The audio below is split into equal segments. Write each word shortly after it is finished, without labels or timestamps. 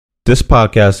This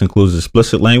podcast includes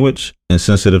explicit language and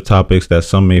sensitive topics that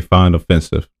some may find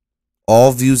offensive.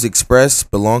 All views expressed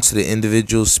belong to the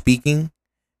individual speaking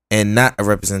and not a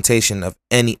representation of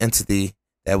any entity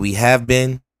that we have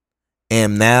been,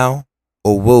 am now,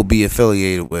 or will be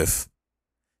affiliated with.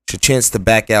 It's your chance to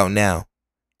back out now.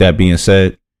 That being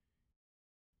said,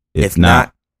 if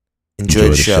not, enjoy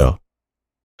the show.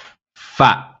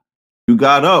 Five, You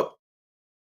got up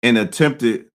and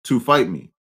attempted to fight me.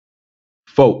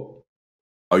 4,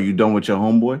 Are you done with your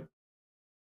homeboy?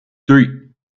 3,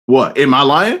 What? Am I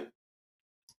lying?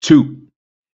 2,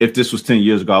 If this was 10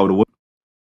 years ago, I would have won.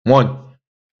 1.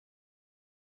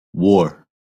 War.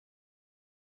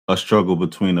 A struggle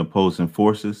between opposing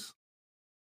forces.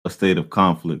 A state of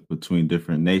conflict between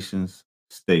different nations,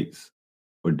 states,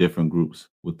 or different groups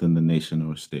within the nation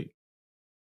or state.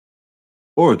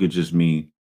 Or it could just mean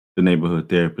the neighborhood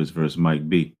therapist versus Mike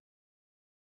B.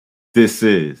 This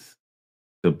is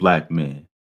the Black Man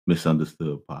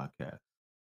Misunderstood podcast.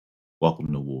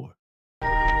 Welcome to war.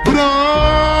 But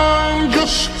I'm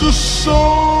just a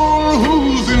soul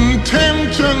whose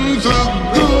intentions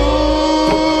are good.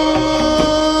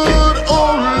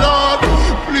 Oh Lord,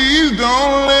 please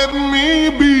don't let me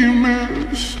be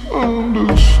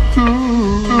misunderstood.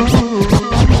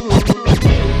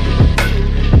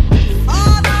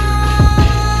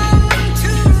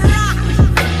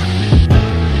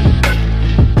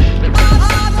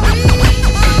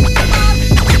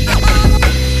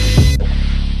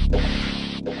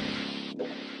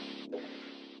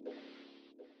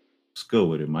 Let's go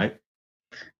with it, Mike.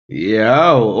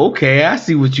 Yo, okay. I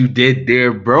see what you did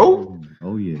there, bro.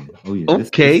 Oh yeah.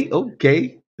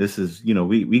 Okay. This is,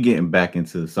 we getting back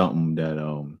into something that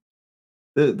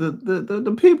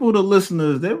the people, the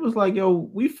listeners, they was like, yo,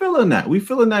 we feeling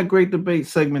that great debate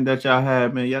segment that y'all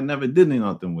had, man. Y'all never did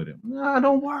nothing with it. Nah,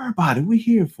 don't worry about it. We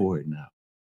here for it now.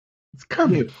 It's Here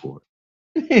coming. for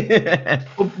it.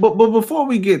 But before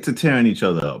we get to tearing each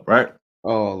other up, right?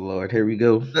 Oh Lord, here we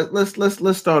go.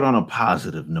 Let's start on a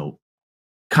positive note.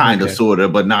 Kind of, Okay. sort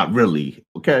of, but not really.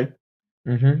 Okay.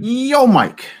 Mm-hmm. Yo,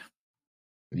 Mike,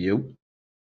 Yep.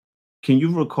 can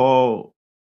you recall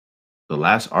the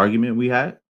last argument we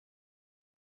had?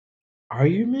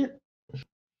 Argument?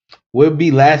 Would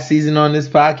be last season on this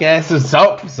podcast or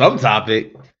some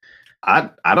topic.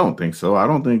 I don't think so. I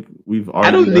don't think we've argued.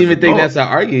 I don't as even think adults. that's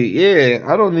an argument. Yeah,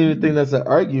 I don't even think that's an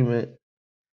argument.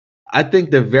 I think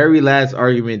the very last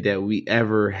argument that we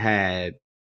ever had,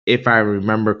 if I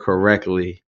remember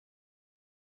correctly,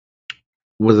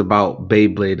 was about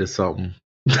Beyblade or something.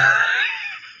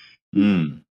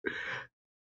 Mm.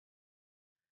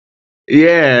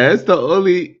 Yeah, that's the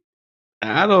only.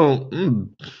 I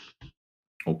don't.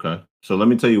 Okay. So let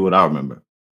me tell you what I remember.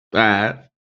 Alright.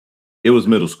 It was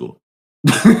middle school.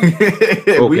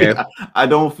 Okay. I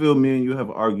don't feel me and you have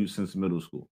argued since middle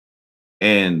school.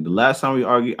 And the last time we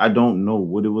argued, I don't know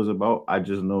what it was about. I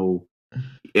just know,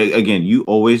 again, you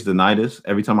always deny this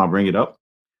every time I bring it up.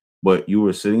 But you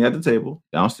were sitting at the table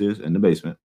downstairs in the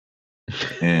basement.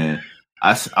 And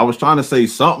I was trying to say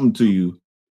something to you.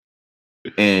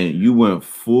 And you went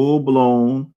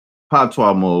full-blown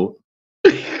patois mode.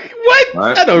 What?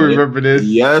 Right? I don't remember this.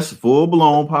 Yes,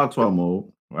 full-blown patois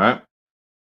mode, right?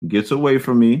 Gets away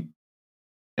from me.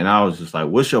 And I was just like,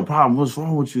 what's your problem? What's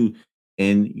wrong with you?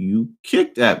 And you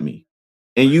kicked at me.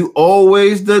 And you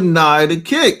always deny the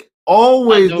kick.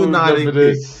 Always deny the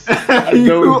this. kick. I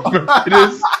don't remember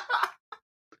this.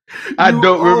 I You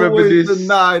don't remember always this.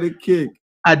 deny the kick.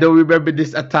 I don't remember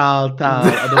this at all.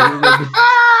 I don't remember.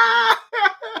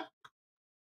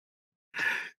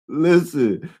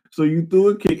 Listen, so you threw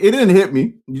a kick. It didn't hit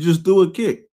me. You just threw a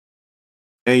kick.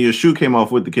 And your shoe came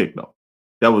off with the kick, though.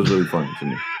 That was really funny to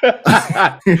me.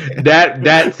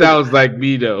 that sounds like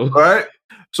me though. All right.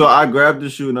 So I grabbed the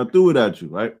shoe and I threw it at you,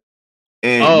 right?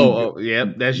 And Yeah,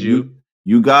 that's you.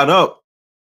 You got up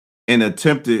and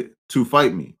attempted to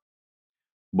fight me.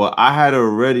 But I had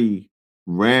already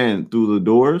ran through the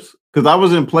doors because I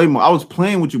was in play mode. I was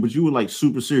playing with you, but you were like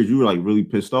super serious. You were like really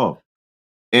pissed off.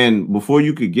 And before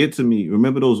you could get to me,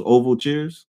 remember those oval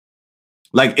chairs?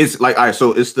 Like it's like, all right,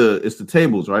 so it's the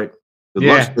tables, right? The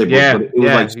lunch tables, but it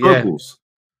was like circles.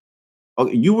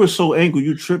 Okay, you were so angry,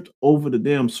 you tripped over the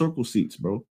damn circle seats,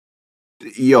 bro.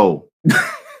 Yo.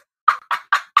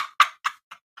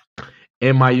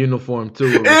 In my uniform too.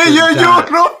 In your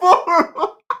uniform.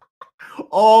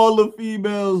 All the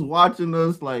females watching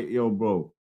us like, yo,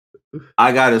 bro.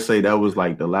 I gotta say that was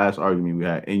like the last argument we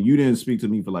had, and you didn't speak to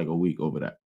me for like a week over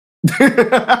that.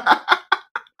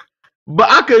 But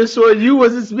I could have sworn you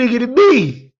wasn't speaking to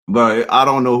me. But I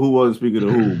don't know who wasn't speaking to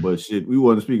who, but shit, we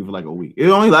wasn't speaking for like a week. It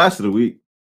only lasted a week.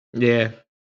 Yeah.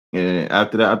 And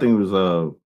after that, I think it was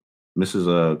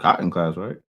Mrs. Cotton class,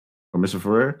 right? Or Mr.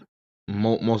 Ferrer?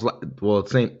 Well,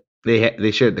 same.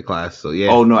 They shared the class, so yeah.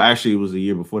 Oh no, actually, it was the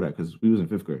year before that because we was in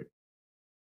 5th grade.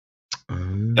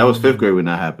 That was 5th grade when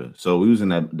that happened. So we was in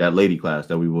that lady class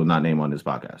that we will not name on this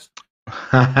podcast.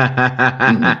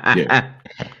 Yeah.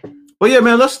 But yeah,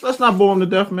 man, let's not bore him to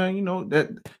death, man. You know,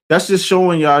 that's just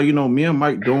showing y'all, you know, me and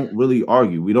Mike don't really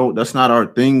argue. We don't, that's not our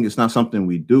thing. It's not something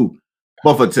we do.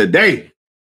 But for today,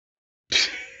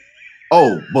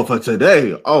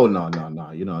 oh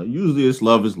no. You know, usually it's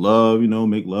love is love, you know,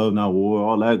 make love, not war,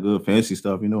 all that good fancy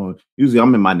stuff, you know. Usually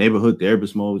I'm in my neighborhood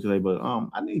therapist mode today, but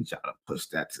I need y'all to push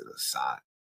that to the side.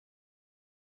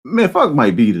 Man, fuck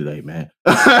might be today, man.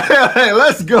 Hey,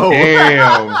 let's go.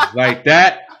 Damn, like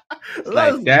that.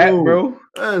 Like that, go. bro.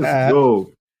 Let's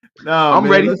go. Nah, I'm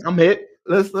man, ready. I'm hit.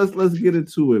 Let's get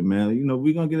into it, man. You know,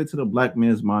 we're gonna get into the black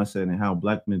man's mindset and how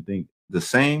black men think the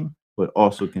same, but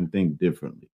also can think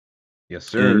differently. Yes,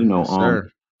 sir. And you know, Yes,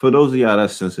 sir. for those of y'all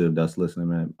that's sensitive, that's listening,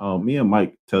 man. Me and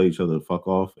Mike tell each other to fuck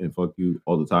off and fuck you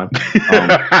all the time.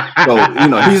 So you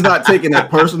know, he's not taking that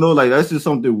personal. Like that's just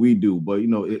something we do. But you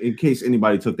know, in case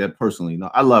anybody took that personally, you know,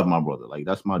 I love my brother. Like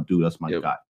that's my dude. That's my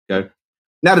guy. Okay.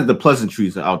 Now that the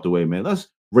pleasantries are out the way, man, let's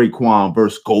Raekwon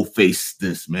versus Ghostface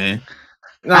this, man.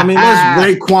 You know what I mean?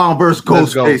 Let's Raekwon versus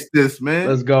Ghostface this, man.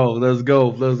 Let's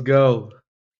go.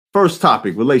 First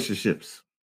topic: relationships.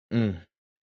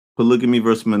 Polygamy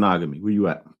versus monogamy. Where you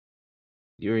at?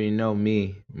 You already know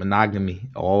me. Monogamy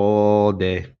all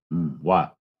day. Why?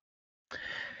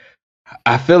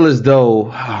 I feel as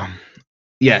though,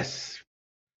 yes,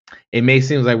 it may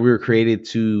seem like we were created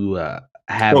to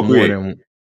have procreate. more than,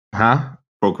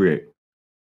 procreate.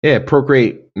 Yeah,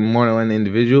 procreate more than one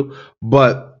individual.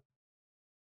 But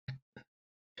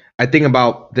I think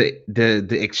about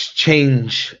the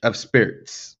exchange of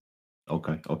spirits.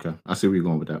 Okay. I see where you're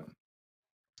going with that.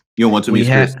 You don't want too many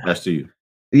spirits attached to you.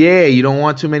 Yeah, you don't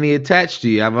want too many attached to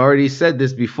you. I've already said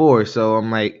this before, so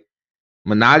I'm like,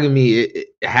 monogamy it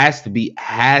has to be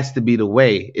the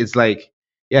way. It's like,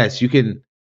 yes, you can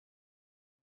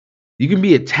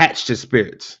be attached to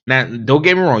spirits. Now, don't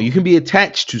get me wrong, you can be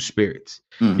attached to spirits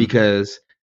because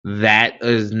that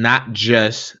is not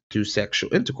just through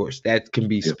sexual intercourse. That can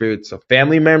be spirits of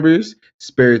family members,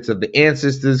 spirits of the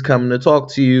ancestors coming to talk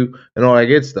to you, and all that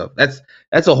good stuff. That's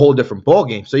a whole different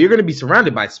ballgame. So you're going to be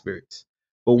surrounded by spirits.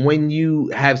 But when you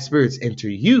have spirits enter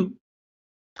you,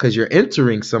 because you're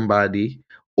entering somebody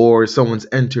or someone's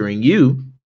entering you,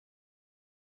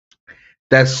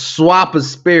 that swap of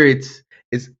spirits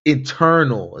is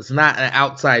eternal. It's not an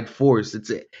outside force.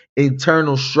 It's an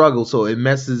internal struggle. So it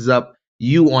messes up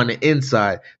you on the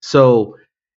inside. So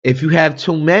if you have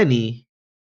too many,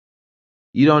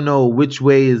 you don't know which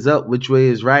way is up, which way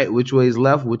is right, which way is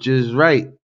left, which is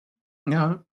right.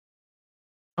 Yeah.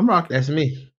 I'm rocking. That's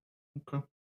me. Okay.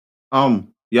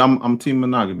 Yeah, I'm team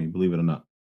monogamy, believe it or not.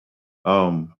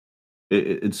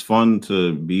 It's fun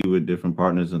to be with different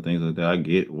partners and things like that. I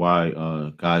get why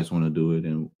guys want to do it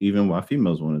and even why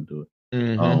females want to do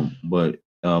it. But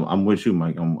I'm with you,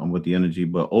 Mike. I'm with the energy.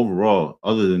 But overall,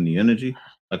 other than the energy,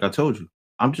 like I told you,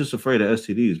 I'm just afraid of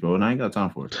STDs, bro, and I ain't got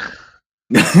time for it.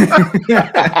 I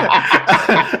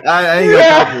ain't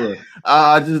got time for it.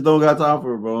 I just don't got time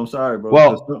for it, bro. I'm sorry, bro.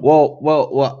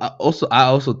 Well. I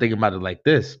also think about it like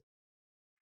this.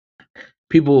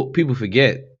 People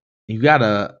forget you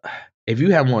gotta. If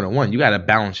you have more than one, you gotta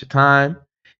balance your time.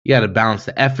 You gotta balance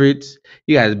the efforts.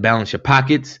 You gotta balance your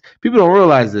pockets. People don't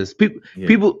realize this. People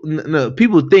think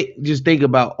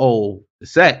about the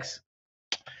sex.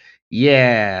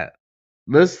 Yeah,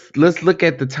 let's look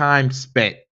at the time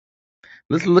spent.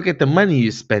 Let's look at the money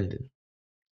you're spending.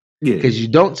 Yeah, because you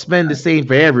don't spend the same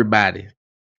for everybody,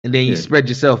 and then you spread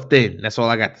yourself thin. That's all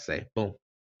I got to say. Boom.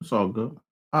 It's all good.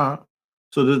 All right.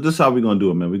 So this is how we're gonna do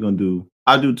it, man. We're gonna do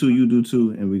I do two, you do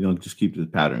two, and we're gonna just keep this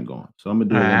pattern going. So I'm gonna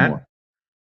do one more.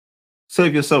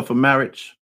 Save yourself for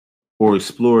marriage or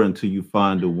explore until you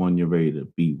find the one you're ready to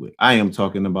be with. I am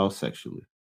talking about sexually.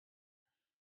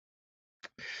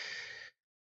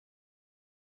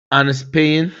 Honest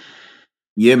opinion.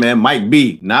 Yeah, man. Mike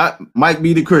B. Not Mike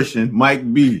B the Christian.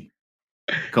 Mike B.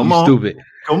 Come on. Stupid.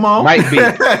 Come on. Mike B.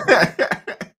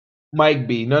 Mike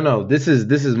B. No. This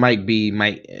is Mike B.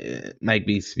 Mike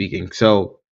B speaking.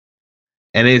 So,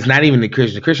 and it's not even the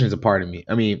Christian. The Christian is a part of me.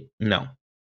 I mean, no.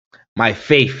 My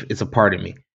faith is a part of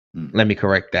me. Let me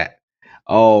correct that.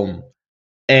 And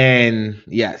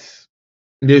yes,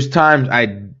 there's times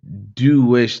I do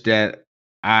wish that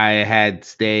I had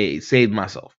saved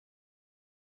myself.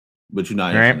 But you're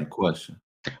not answering the question.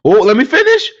 Oh, let me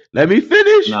finish.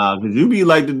 Nah, because you be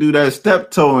like to do that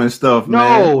step toe and stuff,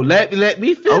 No, man. let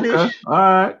me finish. Okay, all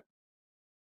right.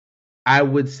 I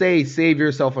would say save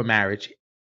yourself a marriage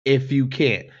if you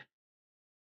can.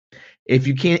 If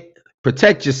you can't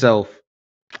protect yourself,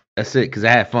 that's it. Because I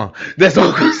had fun. That's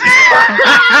all. This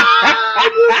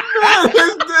man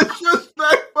is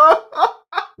disrespectful.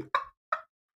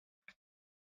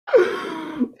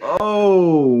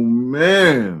 Oh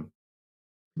man,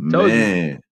 Told you.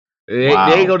 man. They ain't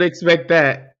Wow, gonna expect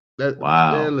that.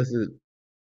 wow, Listen.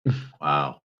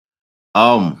 wow.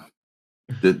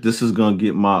 This is gonna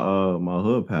get my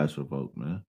hood pass revoked,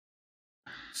 man.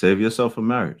 Save yourself a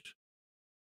marriage.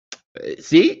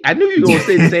 See, I knew you were gonna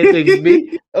say the same thing as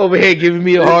me. Over here giving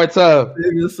me a hard time.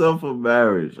 Save yourself a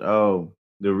marriage.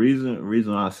 The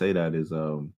reason I say that is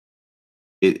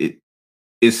it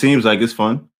it seems like it's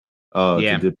fun to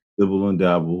Yeah. dibble and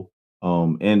dabble.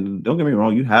 And don't get me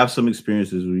wrong, you have some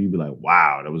experiences where you be like,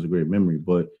 wow, that was a great memory.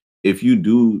 But if you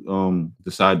do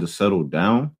decide to settle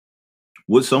down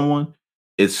with someone,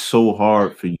 it's so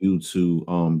hard for you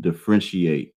to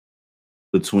differentiate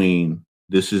between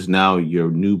this is now your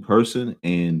new person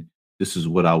and this is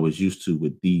what I was used to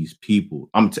with these people.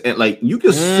 Like you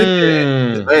can sit there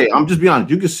and hey, I'm just be honest,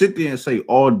 you can sit there and say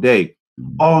all day,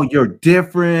 oh, you're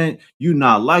different, you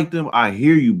not like them. I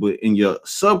hear you, but in your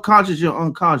subconscious, your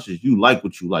unconscious, you like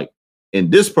what you like.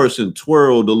 And this person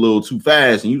twirled a little too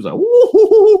fast, and you was like,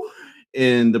 woo,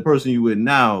 and the person you with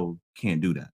now can't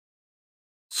do that.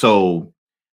 So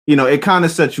it kind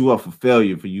of sets you up for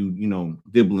failure for you,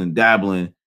 dibbling,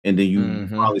 dabbling, and then you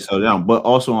finally settle down. But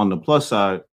also on the plus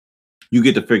side, you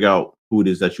get to figure out who it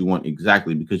is that you want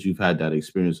exactly because you've had that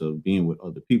experience of being with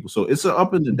other people. So it's an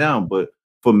up and a down. But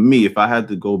for me, if I had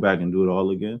to go back and do it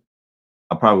all again,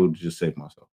 I probably would just save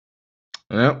myself.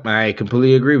 Well, I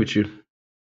completely agree with you.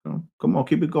 Come on,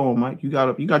 keep it going, Mike. You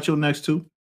got your next two.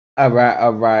 All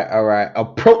right.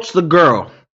 Approach the girl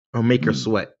or make her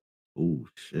sweat. Oh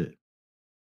shit.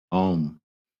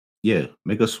 Yeah,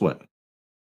 make her sweat.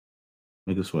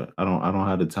 Make her sweat. I don't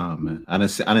have the time, man. I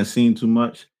didn't seen too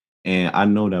much, and I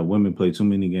know that women play too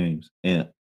many games, and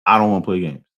I don't want to play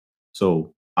games.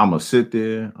 So I'm gonna sit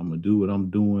there. I'm gonna do what I'm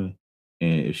doing,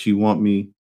 and if she want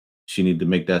me, she need to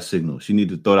make that signal. She need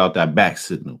to throw out that back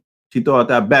signal. She throw out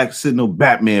that back signal.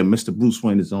 Batman, Mr. Bruce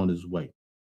Wayne is on his way.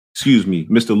 Excuse me,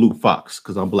 Mr. Luke Fox,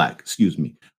 because I'm black. Excuse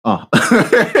me.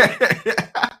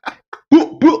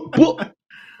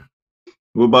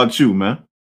 What about you, man?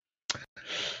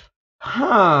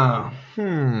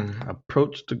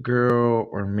 Approach the girl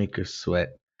or make her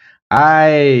sweat.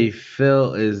 I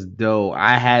feel as though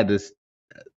I had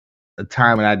a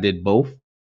time when I did both,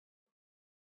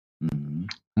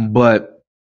 but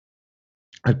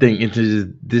I think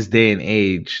into this day and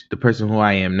age, the person who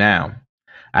I am now,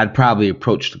 I'd probably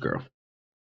approach the girl.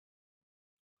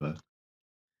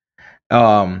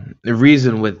 The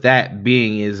reason with that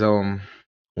being is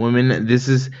women, this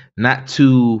is not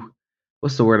too,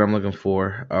 what's the word I'm looking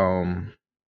for?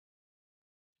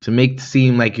 To make it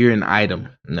seem like you're an item.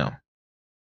 No.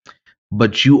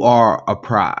 But you are a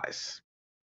prize.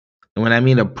 And when I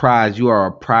mean a prize, you are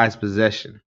a prized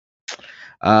possession.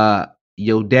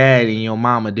 Your dad and your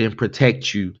mama didn't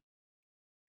protect you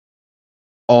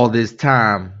all this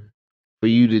time for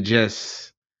you to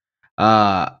just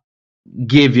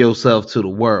give yourself to the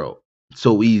world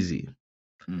so easy.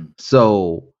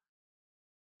 So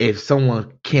if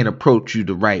someone can't approach you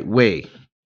the right way,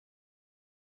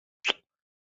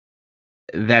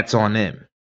 that's on them.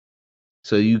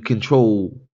 So you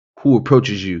control who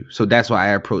approaches you. So that's why I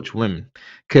approach women.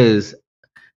 Because,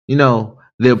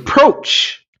 the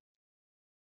approach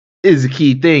is a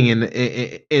key thing in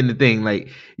the thing. Like,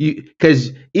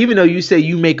 because even though you say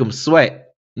you make them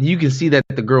sweat, you can see that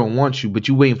the girl wants you, but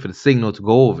you waiting for the signal to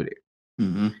go over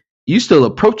there. You still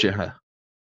approaching her.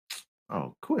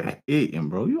 Oh, quit eating,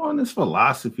 bro. You on this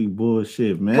philosophy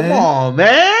bullshit, man. Come on,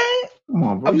 man. Come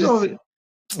on, bro.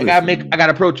 I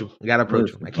gotta approach him.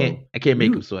 I can't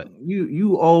make him sweat.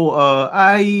 You owe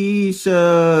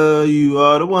Aisha, you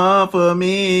are the one for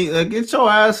me. Get your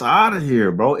ass out of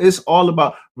here, bro. It's all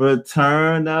about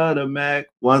return of the Mac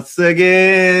once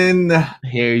again.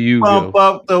 Here you Pump go.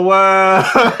 up the world.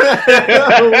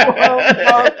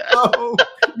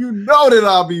 You know that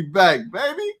I'll be back, baby.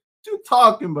 What you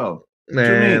talking about?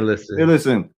 Man, listen. Hey,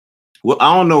 listen. Well,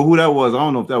 I don't know who that was. I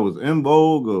don't know if that was In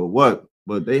Vogue or what.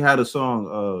 But they had a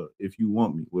song, If You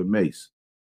Want Me, with Mace.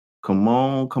 Come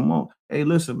on. Hey,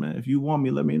 listen, man. If you want me,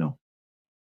 let me know.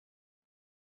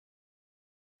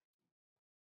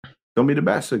 Show me the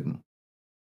back signal.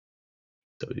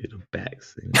 Show you the back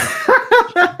signal.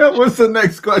 What's the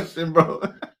next question, bro?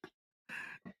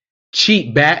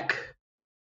 cheat back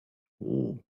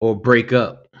Ooh, or break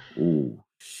up. ooh,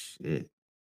 shit.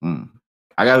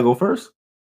 I gotta go first.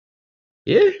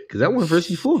 Yeah, because I went first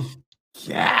before.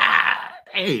 Yeah,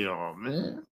 damn,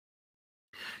 man.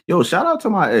 Yo, shout out to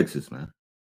my exes, man.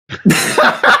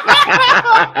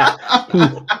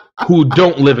 who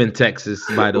don't live in Texas,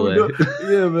 by the Who way.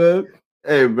 yeah, man.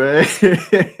 Hey, man.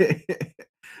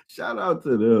 Shout out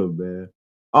to them, man.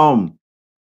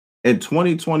 In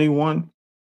 2021,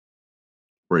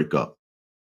 break up.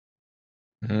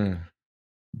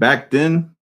 Back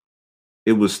then,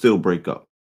 it was still break up.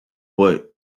 But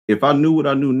if I knew what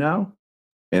I knew now,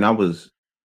 and I was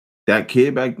that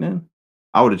kid back then,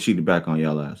 I would have cheated back on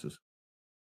y'all asses.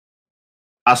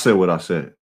 I said what I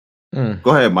said.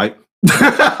 Go ahead, Mike.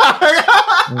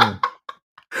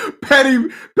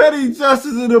 Petty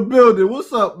Justice in the building.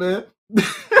 What's up, man?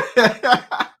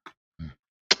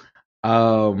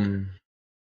 I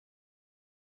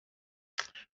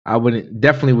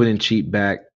definitely wouldn't cheat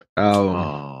back.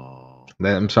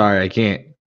 I'm sorry, I can't.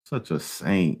 Such a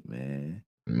saint, man.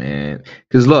 Man,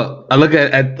 because look, I look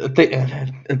at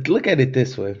it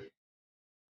this way.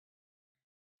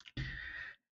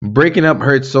 Breaking up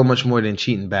hurts so much more than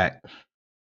cheating back.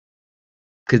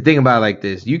 Because think about it like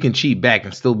this: you can cheat back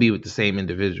and still be with the same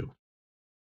individual.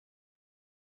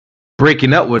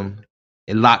 Breaking up with them,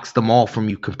 it locks them all from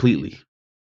you completely.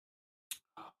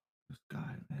 This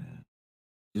guy, man,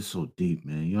 you're so deep,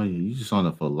 man. You just on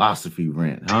a philosophy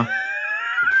rant, huh?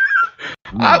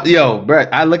 Yo, bro,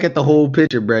 I look at the whole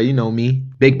picture, bro. You know me,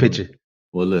 big picture.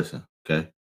 Well, listen, okay,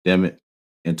 damn it.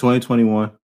 In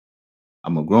 2021,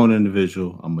 I'm a grown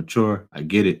individual. I'm mature. I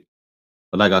get it.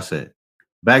 But like I said,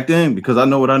 back then, because I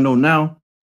know what I know now,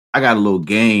 I got a little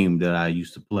game that I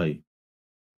used to play.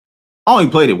 I only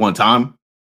played it one time,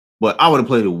 but I would have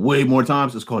played it way more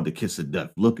times. It's called the Kiss of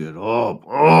Death. Look it up.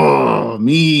 Oh,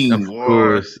 mean. Of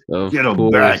course. Get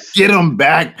them back. Get them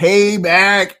back.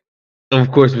 Payback. Of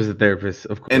course, Mr. Therapist.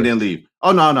 Of course. And then leave.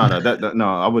 Oh, no.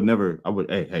 No, I would never. I would.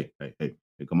 Hey,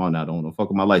 come on now. Don't fuck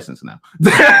with my license now.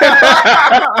 No.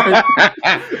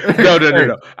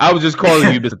 I was just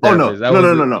calling you Mr. Therapist.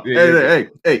 No.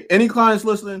 Hey, any clients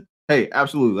listening? Hey,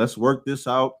 absolutely. Let's work this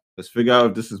out. Let's figure out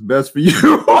if this is best for you.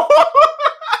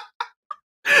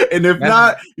 And if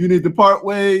not, you need to part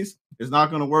ways. It's not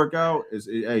going to work out.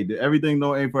 Hey, everything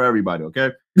don't ain't for everybody,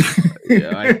 okay?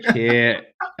 Yeah,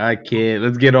 I can't.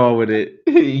 Let's get on with it.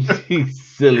 He's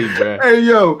silly, bro. Hey,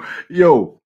 yo.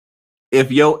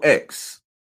 If your ex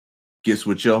gets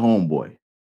with your homeboy,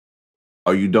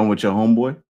 are you done with your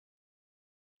homeboy?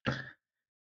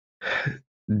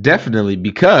 Definitely,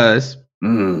 because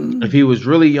if he was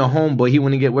really your homeboy, he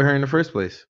wouldn't get with her in the first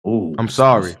place. Oh, I'm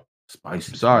sorry.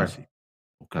 Spicy. I'm sorry. Spicy.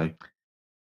 Okay.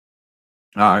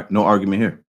 All right. No argument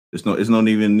here. It's no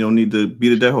need to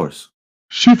beat a dead horse.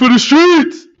 She for the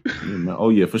streets. Yeah,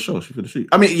 oh yeah, for sure. She for the streets.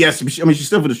 I mean, yes. She's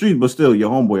still for the streets, but still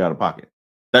your homeboy out of pocket.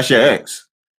 That's your ex.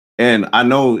 And I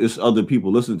know it's other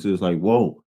people listening to this like,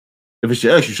 whoa, if it's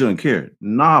your ex, you shouldn't care.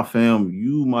 Nah, fam,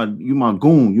 you my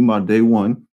goon, you my day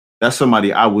one. That's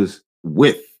somebody I was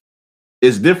with.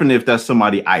 It's different if that's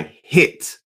somebody I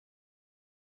hit.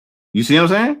 You see what I'm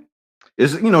saying?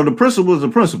 It's the principle is the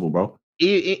principle, bro.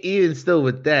 Even still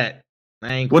with that,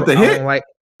 What the hit? I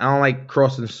don't like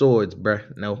crossing swords, bro.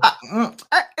 No.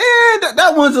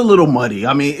 That one's a little muddy.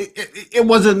 I mean, it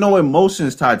wasn't no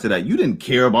emotions tied to that. You didn't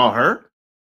care about her.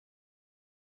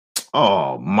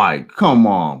 Oh, Mike, come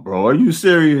on, bro. Are you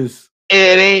serious?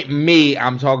 It ain't me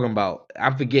I'm talking about.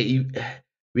 I forget you.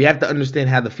 We have to understand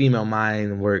how the female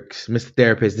mind works. Mr.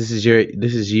 Therapist, this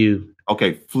is you.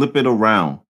 Okay, flip it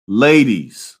around.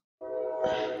 Ladies.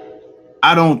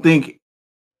 I don't think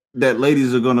that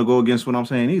ladies are going to go against what I'm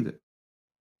saying either.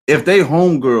 If they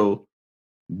homegirl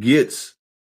gets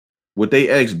what they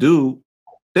ex do,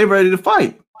 they ready to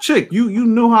fight. Chick, you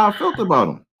knew how I felt about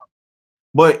them.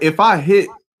 But if I hit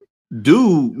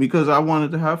dude because I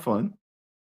wanted to have fun,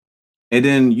 and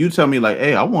then you tell me like,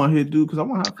 hey, I want to hit dude because I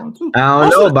want to have fun too. I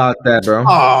don't know about that, bro.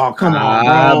 Oh, come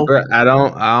on, bro. I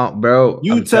don't, bro.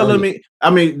 You telling me? I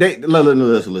mean,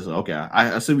 listen. Okay,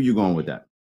 I see where you're going with that.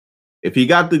 If he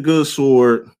got the good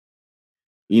sword,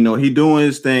 he doing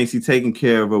his things, he taking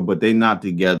care of her, but they not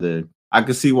together. I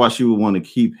could see why she would want to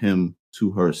keep him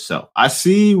to herself. I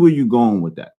see where you're going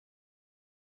with that.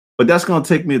 But that's going to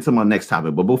take me into my next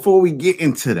topic. But before we get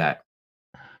into that,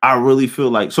 I really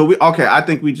feel like, I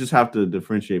think we just have to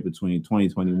differentiate between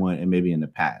 2021 and maybe in the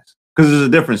past. Because there's a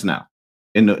difference now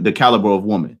in the caliber of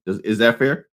woman. Is that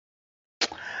fair?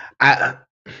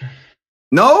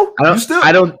 No? Look.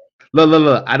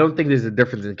 I don't think there's a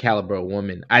difference in caliber of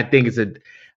woman. I think it's a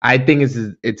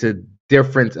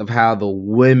difference of how the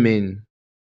women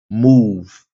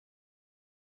move.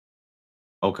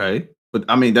 Okay, but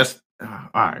I mean that's all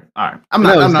right. I'm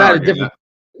No, not it's not a arguing difference.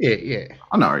 that. Yeah.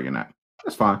 I'm not arguing that.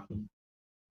 That's fine.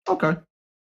 Okay,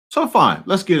 so fine.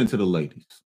 Let's get into the ladies.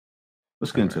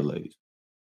 Let's get into the ladies.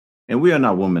 And we are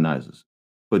not womanizers,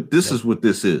 but this is what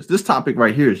this is. This topic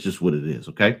right here is just what it is.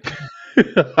 Okay.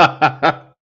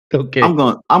 Okay.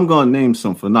 I'm gonna name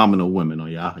some phenomenal women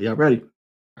on y'all. Y'all ready?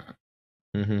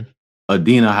 Mm-hmm.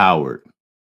 Adina Howard,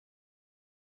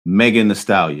 Megan Thee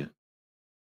Stallion,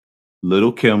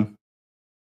 Little Kim,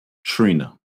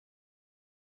 Trina.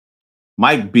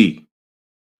 Mike B,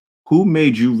 who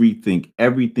made you rethink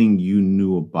everything you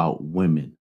knew about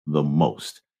women the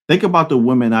most? Think about the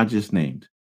women I just named.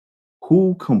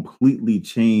 Who completely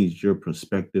changed your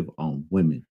perspective on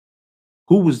women?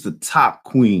 Who was the top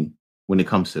queen when it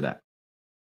comes to that?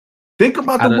 Think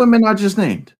about the women I just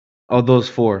named. Oh, those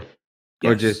four.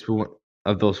 Yes. Or just one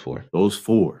of those four? Those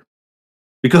four.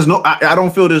 Because I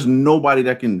don't feel there's nobody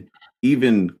that can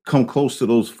even come close to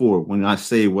those four when I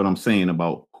say what I'm saying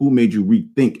about who made you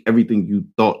rethink everything you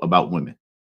thought about women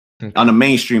on a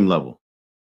mainstream level.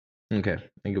 Okay,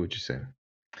 I get what you're saying.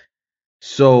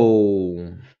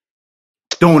 So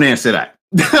don't answer that.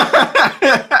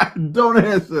 Don't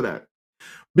answer that.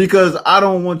 Because I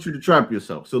don't want you to trap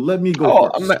yourself. So let me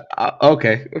go first.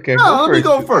 Okay. No, let me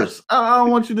go first. I don't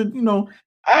want you to,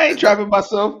 I ain't trapping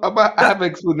myself. I have an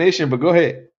explanation, but go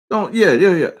ahead.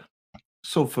 Yeah.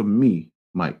 So for me,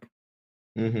 Mike,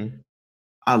 mm-hmm.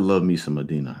 I love me some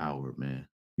Adina Howard, man.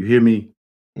 You hear me?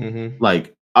 Mm-hmm.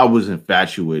 Like, I was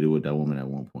infatuated with that woman at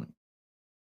one point.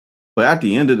 But at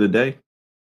the end of the day,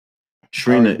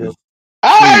 Trina is...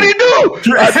 I already knew!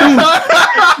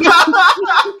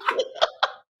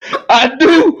 I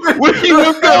knew where he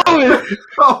was going.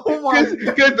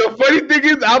 Because the funny thing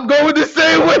is, I'm going the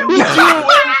same way with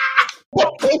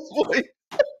you.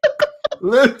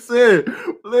 Listen.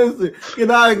 Can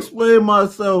I explain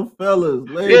myself, fellas?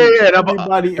 Ladies, yeah,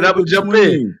 everybody and I'm gonna jump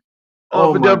in.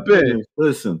 Oh my goodness.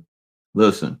 Listen.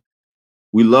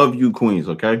 We love you, queens,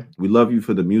 okay? We love you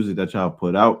for the music that y'all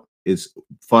put out. It's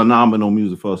phenomenal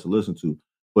music for us to listen to.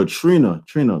 But Trina,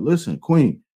 listen,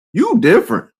 queen, you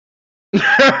different. you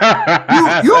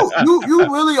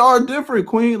really are different,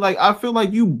 queen. Like, I feel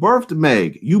like you birthed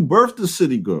Meg. You birthed the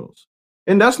City Girls.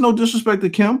 And that's no disrespect to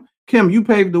Kim. Kim, you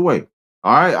paved the way.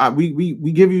 All right.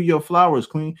 We give you your flowers,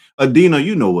 queen. Adina,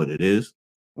 you know what it is.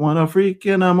 Wanna freak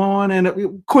in the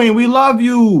morning. Queen, we love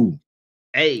you.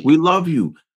 Hey. We love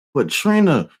you. But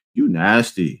Trina, you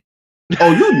nasty.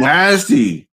 Oh, you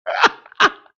nasty.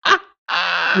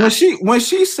 When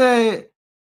she said,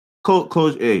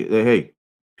 close, hey,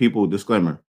 people,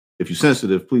 disclaimer. If you're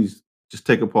sensitive, please just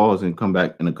take a pause and come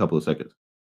back in a couple of seconds.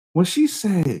 When she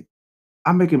said,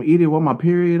 I make him eat it with my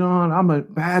period on, I'm a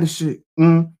bad as shit.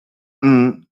 Yo,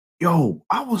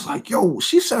 I was like,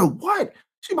 she said what?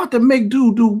 She about to make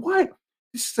dude do what?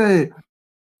 She said,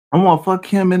 I want to fuck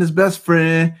him and his best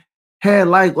friend. Had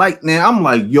like now. I'm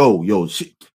like, yo.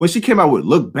 When she came out with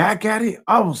Look Back at It,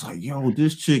 I was like, yo,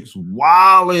 this chick's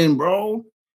wildin', bro.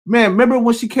 Man, remember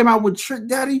when she came out with Trick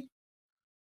Daddy?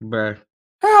 Bruh.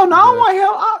 Hell no, I want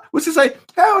hell. What she say?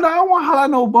 Hell no, I want how I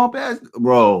know bump ass.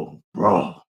 Bro.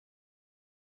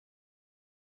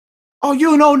 Oh,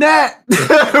 you know that?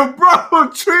 Bro,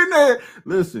 Trina.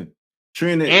 Listen,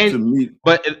 Trina to me.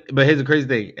 But here's the crazy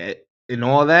thing. In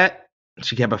all that,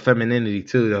 she kept her femininity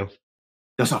too, though.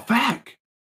 That's a fact.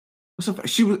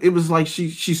 It was like she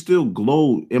still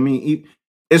glowed. I mean,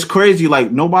 it's crazy.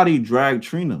 Like, nobody dragged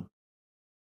Trina.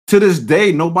 To this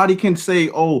day, nobody can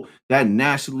say, "Oh, that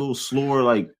nasty little slur."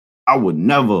 Like, I would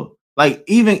never. Like,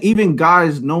 even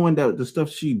guys knowing that the stuff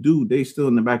she do, they still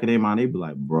in the back of their mind, they be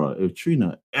like, "Bro, if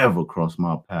Trina ever crossed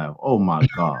my path, oh my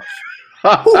gosh."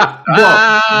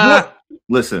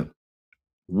 Listen,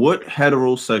 what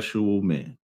heterosexual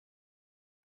man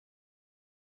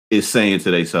is saying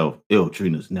to themselves, "Ew,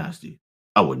 Trina's nasty.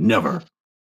 I would never."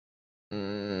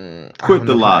 Quit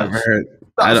the lies.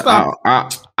 Stop.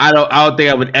 I don't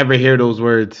think I would ever hear those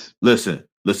words. Listen.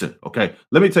 Okay,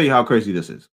 let me tell you how crazy this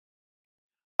is.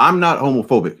 I'm not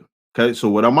homophobic. Okay, so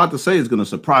what I'm about to say is going to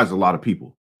surprise a lot of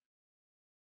people.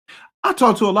 I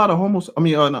talk to a lot of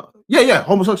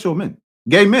homosexual men,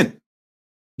 gay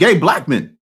black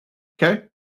men. Okay,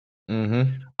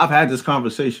 I've had this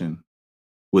conversation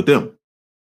with them,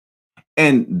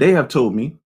 and they have told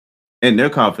me, in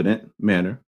their confident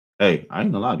manner, "Hey, I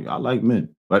ain't gonna lie to you. I like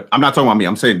men." But I'm not talking about me.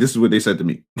 I'm saying this is what they said to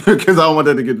me because I don't want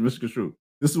that to get misconstrued.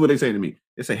 This is what they say to me.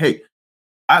 They say, "Hey,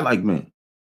 I like men,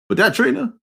 but that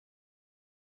Trina,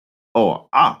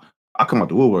 I I come out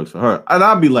the woodworks for her, and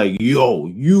I'd be like, "Yo,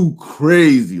 you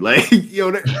crazy? Like,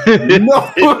 yo, no,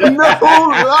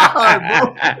 lie,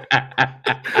 bro.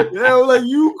 Yeah, like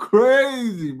you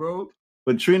crazy, bro."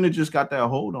 But Trina just got that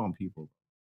hold on people.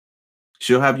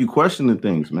 She'll have you questioning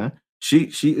things, man. She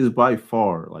is by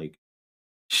far like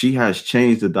she has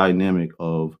changed the dynamic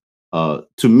of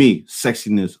to me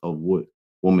sexiness of what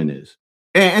woman is,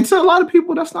 and to a lot of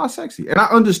people that's not sexy, and I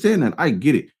understand that. I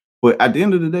get it, but at the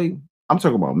end of the day, I'm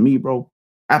talking about me, bro.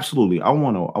 Absolutely, I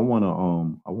want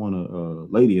a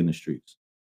lady in the streets,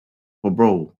 but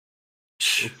bro,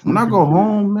 when I go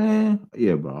home, man,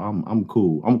 yeah, bro, I'm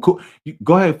cool. I'm cool. You,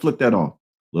 go ahead, flick that on.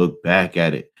 Look back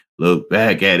at it. Look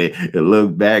back at it. And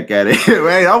look back at it.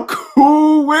 Man, I'm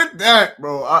cool with that,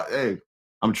 bro. Hey,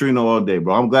 I'm Trino all day,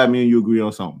 bro. I'm glad me and you agree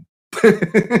on something.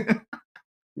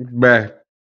 Bruh,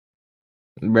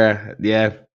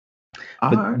 yeah.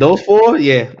 But Right. those four,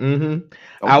 yeah. Okay.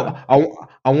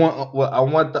 I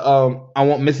want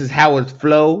Mrs. Howard's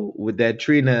flow with that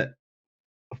Trina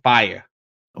fire.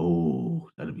 Oh,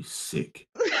 that'd be sick.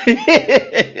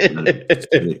 That'd be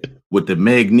sick. With the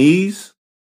Meg knees.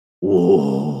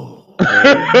 Oh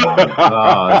my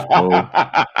gosh, bro.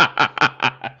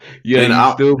 Yeah, and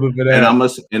you stupid for that.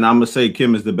 And I'm gonna say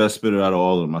Kim is the best spitter out of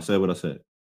all of them. I said what I said.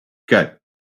 Okay.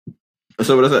 I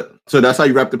said what I said. So that's how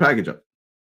you wrap the package up.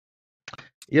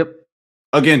 Yep.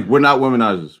 Again, we're not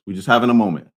womanizers. We're just having a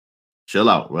moment. Chill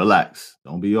out, relax.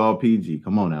 Don't be all PG.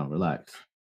 Come on now, relax.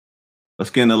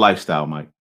 Let's get into lifestyle, Mike.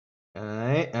 All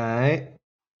right.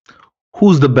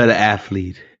 Who's the better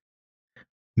athlete?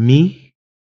 Me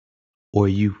or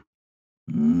you?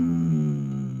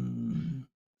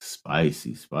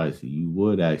 Spicy. You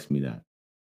would ask me that.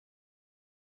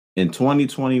 In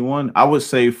 2021, I would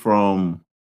say from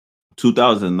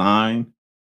 2009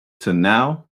 to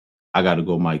now, I got to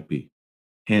go Mike B.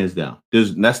 Hands down.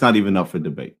 That's not even up for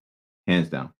debate. Hands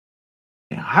down.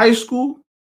 In high school,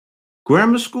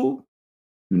 grammar school,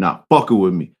 you're not fucking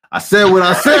with me. I said what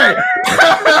I said.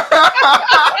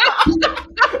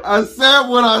 I said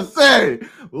what I said.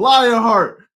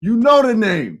 Lionheart, you know the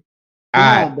name. Come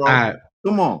on, bro.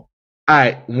 Come on. All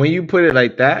right. When you put it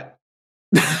like that,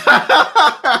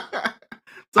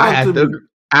 I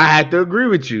had to agree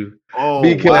with you. Oh,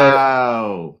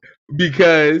 wow.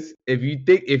 Because if you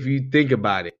think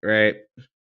about it, right?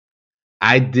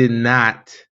 I did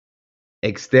not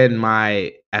extend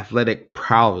my athletic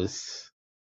prowess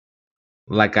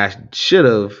like I should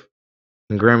have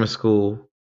in grammar school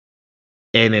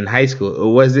and in high school.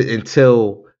 It wasn't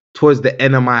until towards the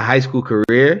end of my high school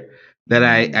career that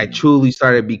I truly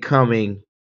started becoming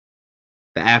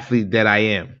the athlete that I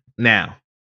am now.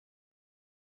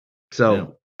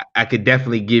 So I could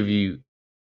definitely give you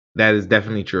that is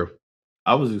definitely true.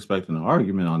 I was expecting an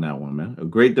argument on that one, man. A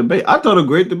great debate. I thought a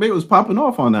great debate was popping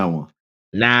off on that one.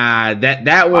 Nah,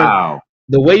 that one.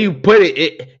 The way you put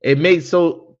it made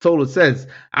total sense.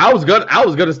 I was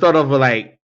gonna start off with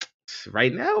like,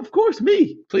 right now, of course,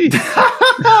 me, please.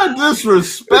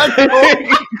 Disrespectful.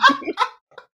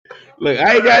 Look,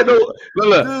 I ain't got no.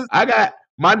 Look, I got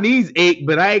my knees ache,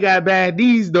 but I ain't got bad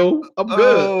knees though. I'm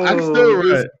good. I can still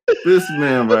run. This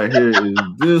man right here is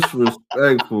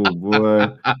disrespectful, boy.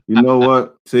 You know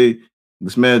what? See,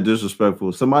 this man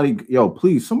disrespectful. Somebody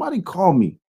call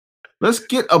me. Let's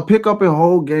get a pickup and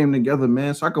hold game together,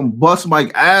 man, so I can bust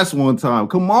Mike's ass one time.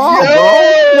 Come on, bro.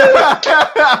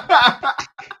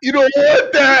 You don't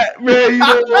want that, man. You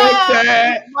don't want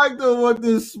that. Mike don't want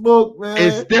this smoke, man.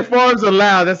 And stiff arms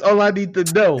allowed. That's all I need to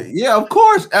know. Yeah, of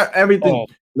course. Everything.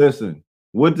 Listen,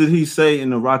 what did he say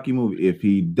in the Rocky movie? If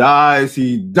he dies,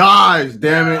 he dies,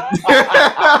 damn it.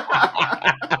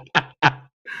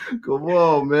 Come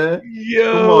on, man.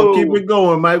 Yo. Come on, keep it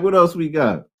going, Mike. What else we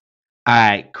got? All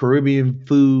right, Caribbean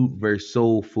food versus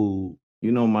soul food.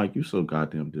 You know, Mike, you're so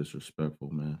goddamn disrespectful,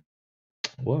 man.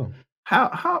 Whoa.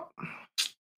 How?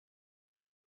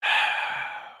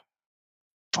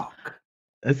 Fuck.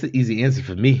 That's an easy answer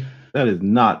for me. That is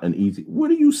not an easy. What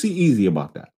do you see easy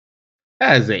about that?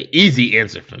 That is an easy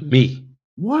answer for me.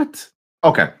 What?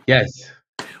 Okay. Yes.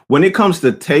 When it comes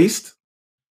to taste,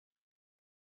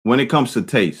 I'm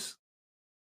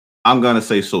gonna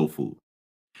say soul food.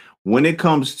 When it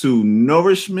comes to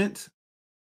nourishment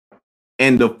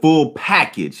and the full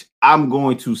package, I'm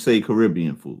going to say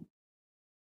Caribbean food.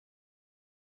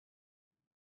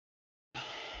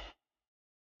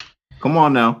 Come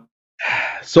on now.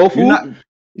 Soul food?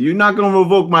 You're not going to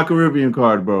revoke my Caribbean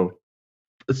card, bro.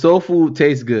 Soul food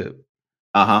tastes good.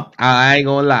 Uh-huh. I ain't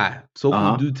going to lie. Soul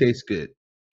food do taste good.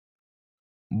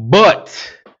 But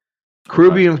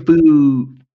Caribbean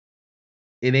food,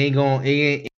 it ain't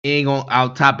gonna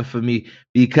out top it for me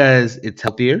because it's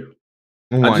healthier.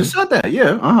 I just said that.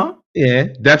 Yeah. Yeah,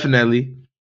 definitely.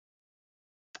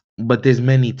 But there's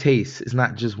many tastes. It's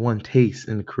not just one taste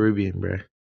in the Caribbean, bruh.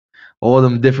 All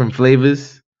them different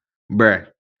flavors, bruh.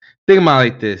 Think about it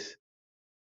like this.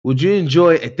 Would you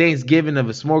enjoy a Thanksgiving of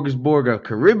a smorgasbord of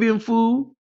Caribbean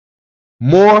food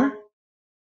more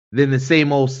than the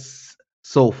same old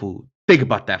soul food? Think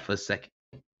about that for a second.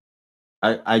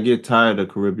 I get tired of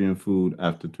Caribbean food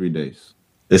after 3 days.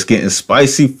 It's getting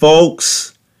spicy,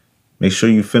 folks. Make sure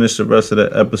you finish the rest of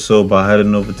the episode by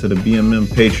heading over to the BMM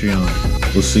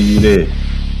Patreon. We'll see you there.